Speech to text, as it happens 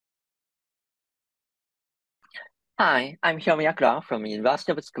Hi, I'm Hiromu Yakura from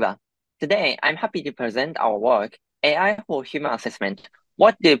University of Tsukuba. Today, I'm happy to present our work, AI for Human Assessment.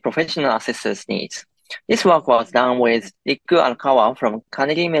 What do professional assessors need? This work was done with Riku Arakawa from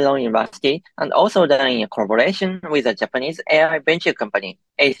Carnegie Mellon University and also done in collaboration with a Japanese AI venture company,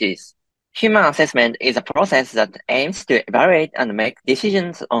 assessees. Human assessment is a process that aims to evaluate and make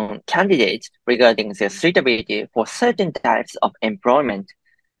decisions on candidates regarding their suitability for certain types of employment.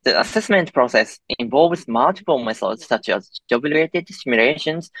 The assessment process involves multiple methods such as job-related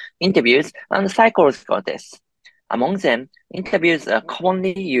simulations, interviews, and psychological tests. Among them, interviews are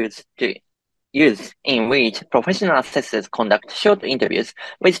commonly used in which professional assessors conduct short interviews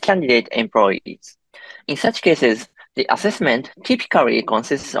with candidate employees. In such cases, the assessment typically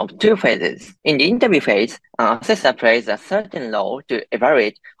consists of two phases. In the interview phase, an assessor plays a certain role to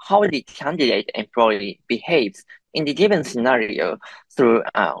evaluate how the candidate employee behaves in the given scenario through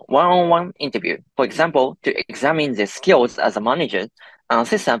a one-on-one interview. For example, to examine their skills as a manager, an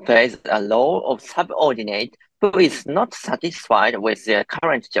assessor plays a role of subordinate who is not satisfied with their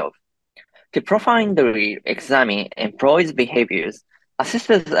current job. To profoundly examine employees' behaviors,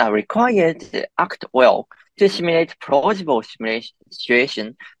 assessors are required to act well to simulate plausible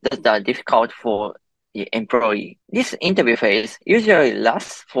situations that are difficult for the employee. This interview phase usually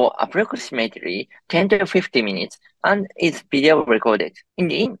lasts for approximately 10 to 50 minutes and is video recorded. In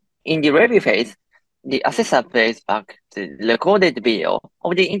the review phase, the assessor plays back the recorded video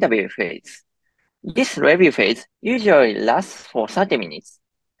of the interview phase. This review phase usually lasts for 30 minutes.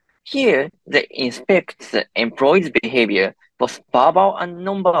 Here, they inspect the employee's behavior, both verbal and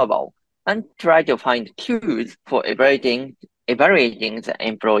nonverbal, and try to find cues for evaluating the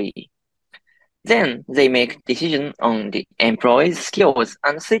employee. Then they make decisions on the employee's skills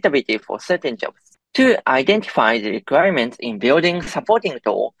and suitability for certain jobs. To identify the requirements in building supporting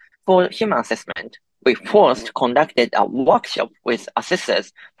tool for human assessment, we first conducted a workshop with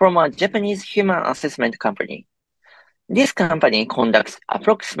assessors from a Japanese human assessment company. This company conducts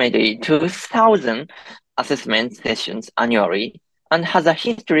approximately 2,000 assessment sessions annually and has a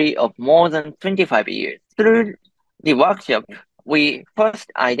history of more than 25 years. Through the workshop, we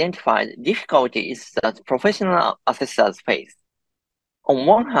first identified difficulties that professional assessors face. On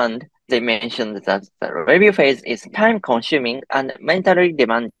one hand, they mentioned that the review phase is time-consuming and mentally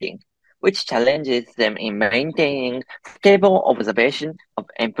demanding, which challenges them in maintaining stable observation of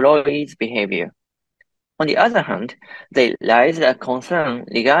employees' behavior. On the other hand, they raised a concern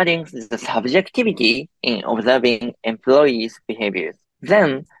regarding the subjectivity in observing employees' behaviors.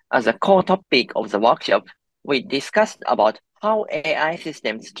 Then, as a core topic of the workshop, we discussed about how AI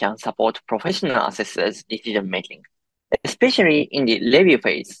systems can support professional assessors' decision-making, especially in the review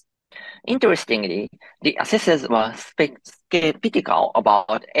phase. Interestingly, the assessors were skeptical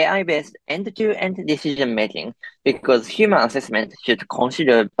about AI-based end-to-end decision-making because human assessment should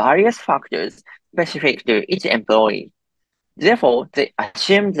consider various factors specific to each employee. Therefore, they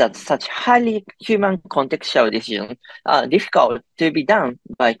assumed that such highly human contextual decisions are difficult to be done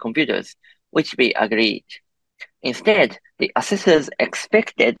by computers, which we agreed. Instead, the assessors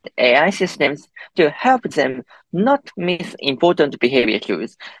expected AI systems to help them not miss important behavior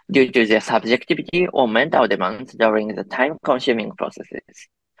cues due to their subjectivity or mental demands during the time-consuming processes.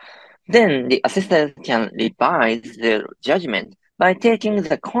 Then the assessors can revise their judgment by taking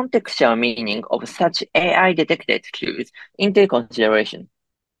the contextual meaning of such AI-detected cues into consideration.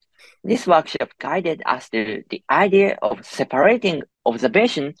 This workshop guided us to the idea of separating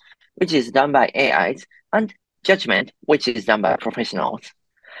observation, which is done by AIs, and judgment, which is done by professionals.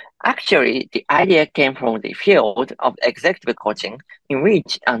 Actually, the idea came from the field of executive coaching, in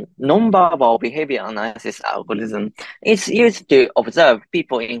which a nonverbal behavior analysis algorithm is used to observe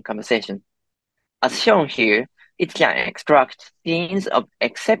people in conversation. As shown here, it can extract scenes of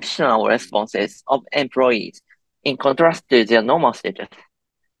exceptional responses of employees in contrast to their normal status.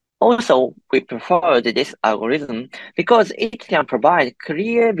 Also, we preferred this algorithm because it can provide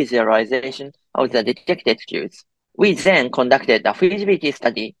clear visualization of the detected cues. We then conducted a feasibility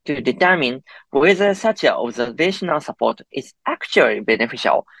study to determine whether such an observational support is actually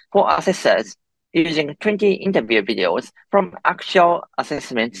beneficial for assessors using 20 interview videos from actual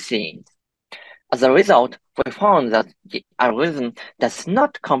assessment scenes. As a result, we found that the algorithm does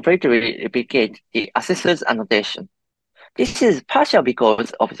not completely replicate the assessor's annotation. This is partial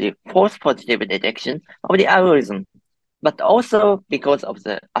because of the false positive detection of the algorithm, but also because of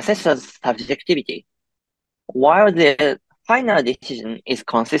the assessor's subjectivity. While the final decision is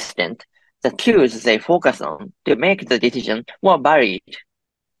consistent, the cues they focus on to make the decision more varied.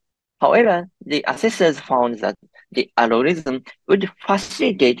 However, the assessors found that the algorithm would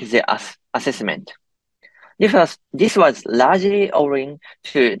facilitate the assessment. This was largely owing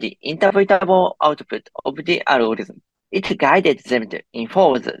to the interpretable output of the algorithm. It guided them to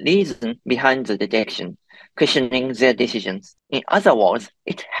infer the reason behind the detection, questioning their decisions. In other words,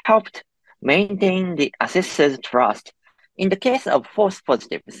 it helped maintain the assessor's trust in the case of false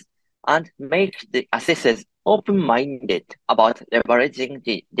positives and make the assessors open-minded about leveraging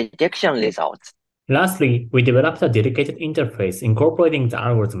the detection results. Lastly, we developed a dedicated interface incorporating the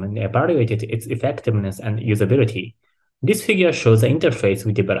algorithm and evaluated its effectiveness and usability. This figure shows the interface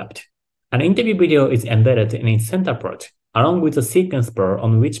we developed. An interview video is embedded in its center part, along with a sequence bar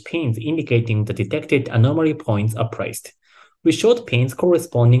on which pins indicating the detected anomaly points are placed. We showed pins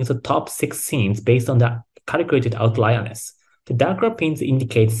corresponding to the top 6 scenes based on the calculated outlierness. The darker pins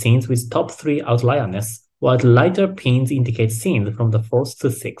indicate scenes with top 3 outlierness, while the lighter pins indicate scenes from the 4th to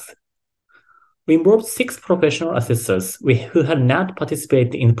 6th. We involved 6 professional assessors who had not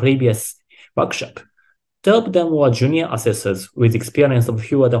participated in the previous workshop. 2 of them were junior assessors with experience of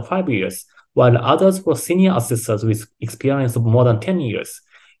fewer than 5 years, while others were senior assessors with experience of more than 10 years.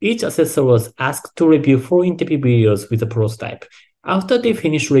 Each assessor was asked to review 4 interview videos with a prototype. After they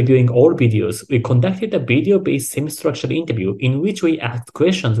finished reviewing all videos, we conducted a video-based semi-structured interview in which we asked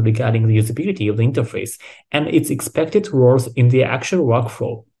questions regarding the usability of the interface and its expected roles in the actual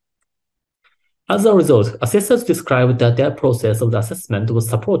workflow. As a result, assessors described that their process of the assessment was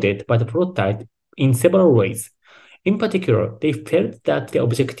supported by the prototype in several ways. In particular, they felt that the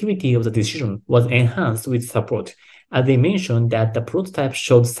objectivity of the decision was enhanced with support, as they mentioned that the prototype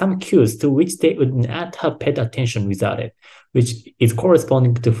showed some cues to which they would not have paid attention without it, which is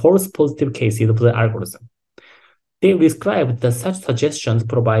corresponding to false positive cases of the algorithm. They described that such suggestions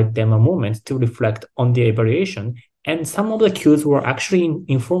provide them a moment to reflect on the evaluation, and some of the cues were actually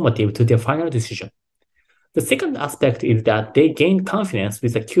informative to their final decision. The second aspect is that they gained confidence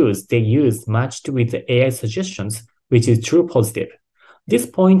with the cues they used matched with the AI suggestions, which is true positive. This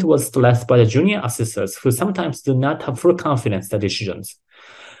point was stressed by the junior assessors who sometimes do not have full confidence in their decisions.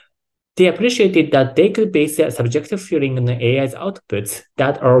 They appreciated that they could base their subjective feeling on the AI's outputs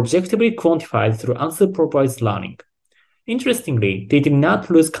that are objectively quantified through unsupervised learning. Interestingly, they did not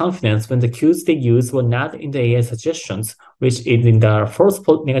lose confidence when the cues they used were not in the AI suggestions, which is in the false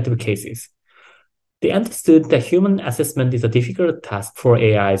negative cases. They understood that human assessment is a difficult task for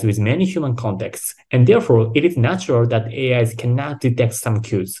AIs with many human contexts, and therefore it is natural that AIs cannot detect some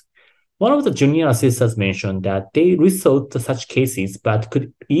cues. One of the junior assessors mentioned that they resolved such cases but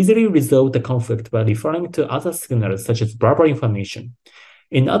could easily resolve the conflict by referring to other signals such as verbal information.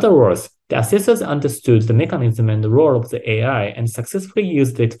 In other words, the assessors understood the mechanism and the role of the AI and successfully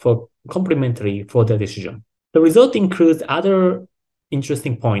used it for complementary for their decision. The result includes other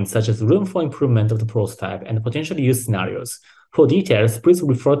interesting points such as room for improvement of the prototype and potential use scenarios. For details, please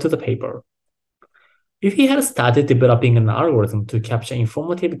refer to the paper. If we had started developing an algorithm to capture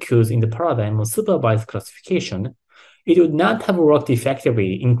informative cues in the paradigm of supervised classification, it would not have worked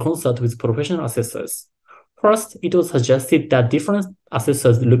effectively in concert with professional assessors. First, it was suggested that different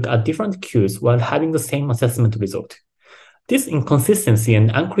assessors look at different cues while having the same assessment result. This inconsistency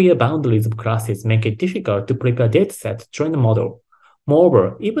and unclear boundaries of classes make it difficult to prepare a dataset to train a model.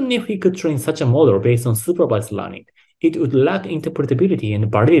 Moreover, even if we could train such a model based on supervised learning, it would lack interpretability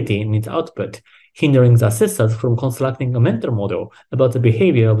and validity in its output, hindering the assessors from constructing a mental model about the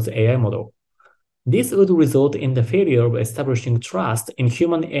behavior of the AI model. This would result in the failure of establishing trust in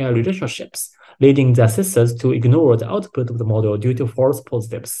human-AI relationships, leading the assessors to ignore the output of the model due to false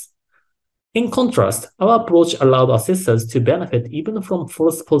positives. In contrast, our approach allowed assessors to benefit even from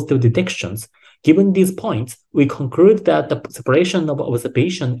false positive detections. Given these points, we conclude that the separation of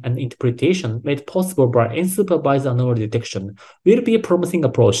observation and interpretation made possible by unsupervised anomaly detection will be a promising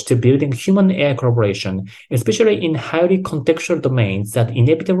approach to building human-AI collaboration, especially in highly contextual domains that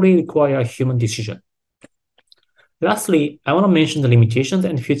inevitably require human decision. Lastly, I want to mention the limitations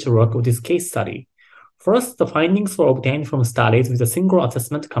and future work of this case study. First, the findings were obtained from studies with a single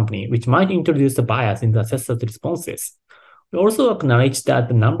assessment company, which might introduce a bias in the assessors' responses. We also acknowledge that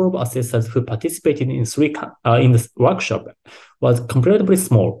the number of assessors who participated in this workshop was comparatively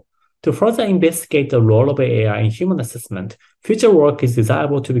small. To further investigate the role of AI in human assessment, future work is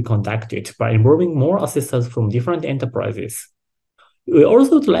desirable to be conducted by involving more assessors from different enterprises. We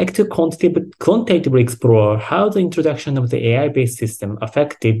also would like to quantitatively explore how the introduction of the AI-based system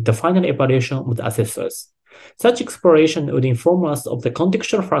affected the final evaluation of the assessors. Such exploration would inform us of the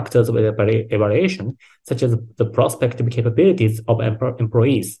contextual factors of evaluation, such as the prospective capabilities of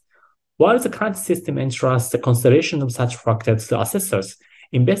employees. While the current system entrusts the consideration of such factors to assessors,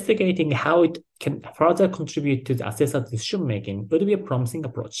 investigating how it can further contribute to the assessor's decision-making would be a promising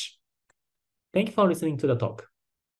approach. Thank you for listening to the talk.